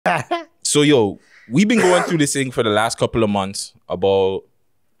So yo, we've been going through this thing for the last couple of months about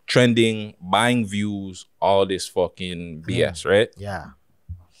trending, buying views, all this fucking BS, right? Yeah.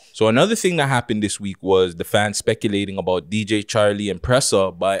 So another thing that happened this week was the fans speculating about DJ Charlie and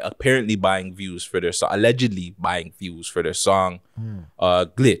Pressa by apparently buying views for their song, allegedly buying views for their song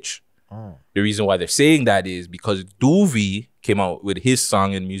Glitch. The reason why they're saying that is because Duvy came out with his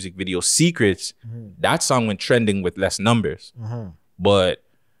song and music video Secrets. That song went trending with less numbers. But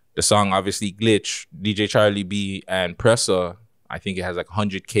the song obviously Glitch, DJ Charlie B and Pressa, I think it has like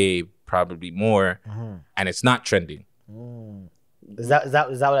 100K, probably more, and it's not trending. Is that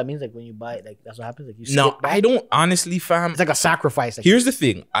what that means? Like when you buy it, like that's what happens? Like you No, I don't honestly, fam. It's like a sacrifice. Like, here's the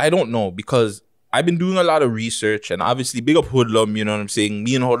thing. I don't know because I've been doing a lot of research and obviously big up Hoodlum, you know what I'm saying?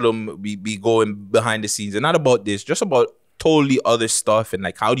 Me and Hoodlum, we be going behind the scenes and not about this, just about totally other stuff and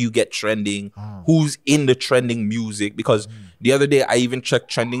like how do you get trending, who's in the trending music, because the other day I even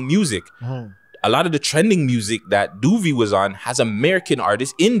checked trending music. A lot of the trending music that Duvy was on has American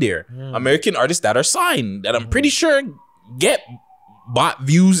artists in there. American artists that are signed that I'm pretty sure get bought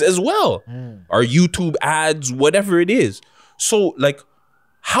views as well, or YouTube ads, whatever it is. So like,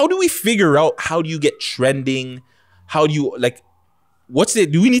 how do we figure out how do you get trending? How do you like, what's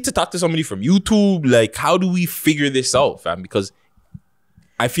it? Do we need to talk to somebody from YouTube? Like, how do we figure this out, fam? Because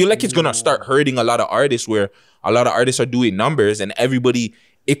I feel like it's gonna start hurting a lot of artists where a lot of artists are doing numbers and everybody,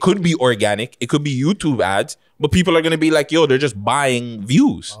 it could be organic, it could be YouTube ads, but people are gonna be like, yo, they're just buying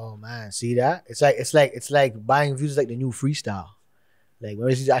views. oh man, see that? It's like buying views is like the new freestyle. Like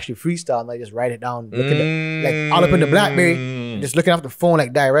when it's actually freestyle, and I just write it down, like all up in the BlackBerry, just looking off the phone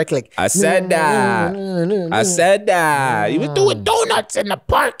like direct. Like I said that. I said that. You were doing donuts in the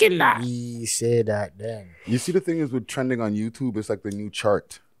parking lot. He said that then. You see, the thing is with trending on YouTube, it's like the new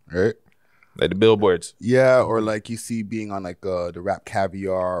chart, right? Like the billboards. Yeah, or like you see being on like the Rap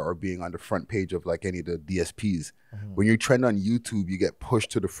Caviar or being on the front page of like any of the DSPs. When you trend on YouTube, you get pushed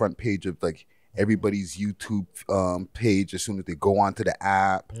to the front page of like everybody's YouTube page as soon as they go onto the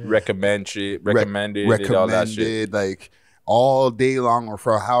app. Recommended, all that shit. Like all day long or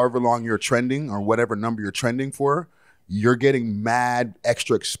for however long you're trending or whatever number you're trending for, you're getting mad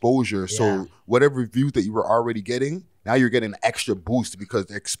extra exposure. Yeah. So whatever views that you were already getting, now you're getting an extra boost because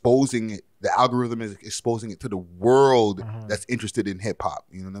they're exposing it. The algorithm is exposing it to the world that's interested in hip hop.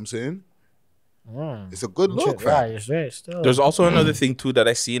 You know what I'm saying? It's a good look. Yeah, still. There's also another thing too that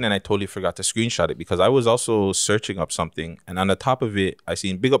I seen and I totally forgot to screenshot it because I was also searching up something and on the top of it I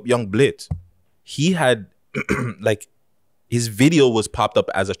seen big up Young Blitz. He had like his video was popped up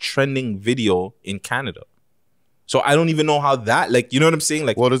as a trending video in Canada. So I don't even know how that, like, you know what I'm saying?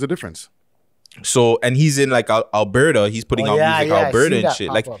 Like, what is the difference? So, and he's in like Alberta. He's putting out music Alberta and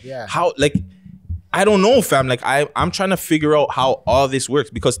shit. Like, how, like, I don't know, fam. Like, I'm trying to figure out how all this works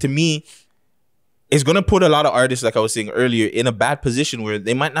because to me, it's gonna put a lot of artists, like I was saying earlier, in a bad position where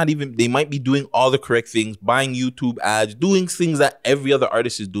they might be doing all the correct things, buying YouTube ads, doing things that every other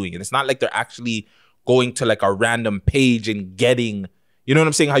artist is doing. And it's not like they're actually going to like a random page and getting, you know what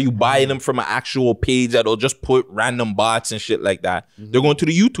I'm saying? How you buy them from an actual page that'll just put random bots and shit like that. They're going to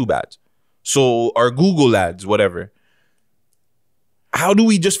the YouTube ads. So, or Google ads, whatever. How do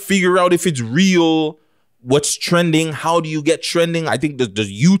we just figure out if it's real? What's trending? How do you get trending? I think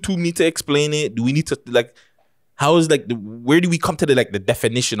does YouTube need to explain it? Do we need to like, how is like, where do we come to the like the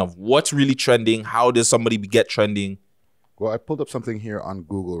definition of what's really trending? How does somebody get trending? Well, I pulled up something here on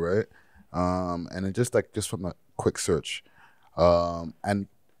Google, right? And it just from a quick search. And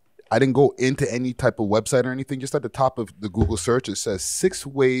I didn't go into any type of website or anything. Just at the top of the Google search, it says 6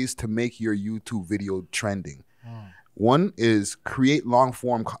 ways to make your YouTube video trending. One is create long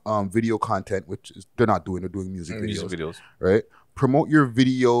form video content, which is, they're doing music videos. Right? Promote your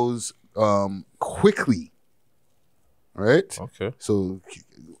videos quickly. Right? Okay. So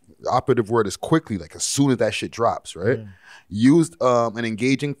the operative word is quickly, like as soon as that shit drops, right? Use an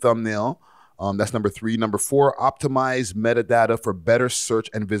engaging thumbnail. That's number 3. Number 4, optimize metadata for better search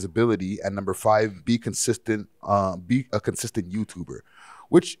and visibility. And number 5, be consistent. Be a consistent YouTuber.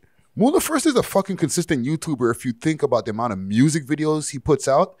 Which Mula First is a fucking consistent YouTuber. If you think about the amount of music videos he puts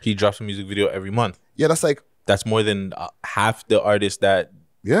out, he drops a music video every month. Yeah, that's more than half the artists that.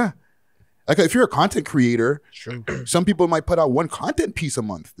 Yeah, like if you're a content creator, some people might put out 1 content piece a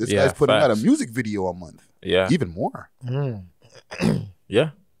month. This guy's putting out a music video a month. Yeah, even more.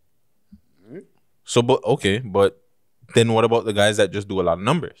 Yeah. So, but then what about the guys that just do a lot of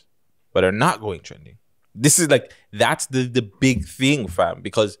numbers, but are not going trending? This is like, that's the big thing, fam.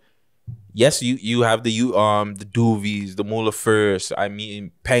 Because yes, you have the Duvies, the Mula First. I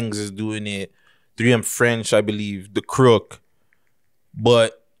mean, Pengs is doing it. 3M French, I believe, the Crook.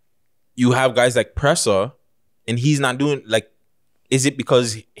 But you have guys like Pressa, and he's not doing like. Is it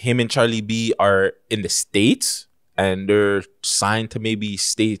because him and Charlie B are in the States and they're signed to maybe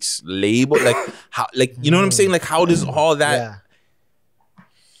States label? Like how? Like you know what I'm saying? Like how does all that? Yeah.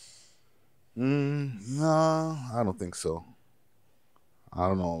 No, I don't think so. I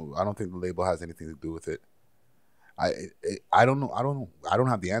don't know. I don't think the label has anything to do with it. I don't know. I don't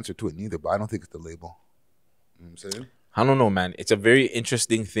have the answer to it neither, but I don't think it's the label. You know what I'm saying? I don't know, man. It's a very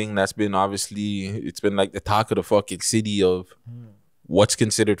interesting thing that's been obviously, it's been like the talk of the fucking city of what's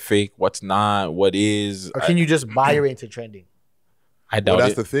considered fake, what's not, what is. Or can you just buy your way into trending? I doubt Well,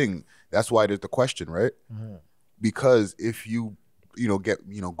 that's it. the thing. That's why there's the question, right? Because if you get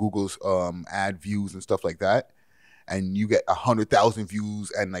Google's ad views and stuff like that, and you get 100,000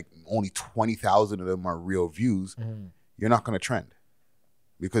 views and like only 20,000 of them are real views, you're not gonna trend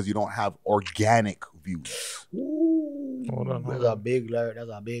because you don't have organic views. That's a big word.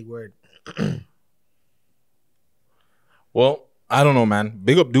 That's a big word. Well, I don't know, man.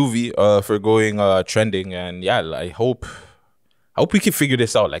 Big up Duvy for going trending, and yeah, I hope we can figure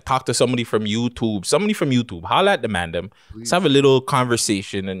this out. Like, talk to somebody from YouTube. Holla at the man, them. Let's have a little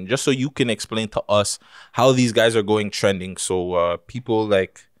conversation, and just so you can explain to us how these guys are going trending, so people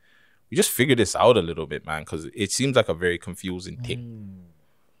like we just figure this out a little bit, man, because it seems like a very confusing thing.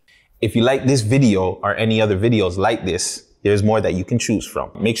 If you like this video or any other videos like this, there's more that you can choose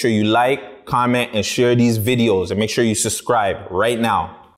from. Make sure you like, comment, and share these videos, and make sure you subscribe right now.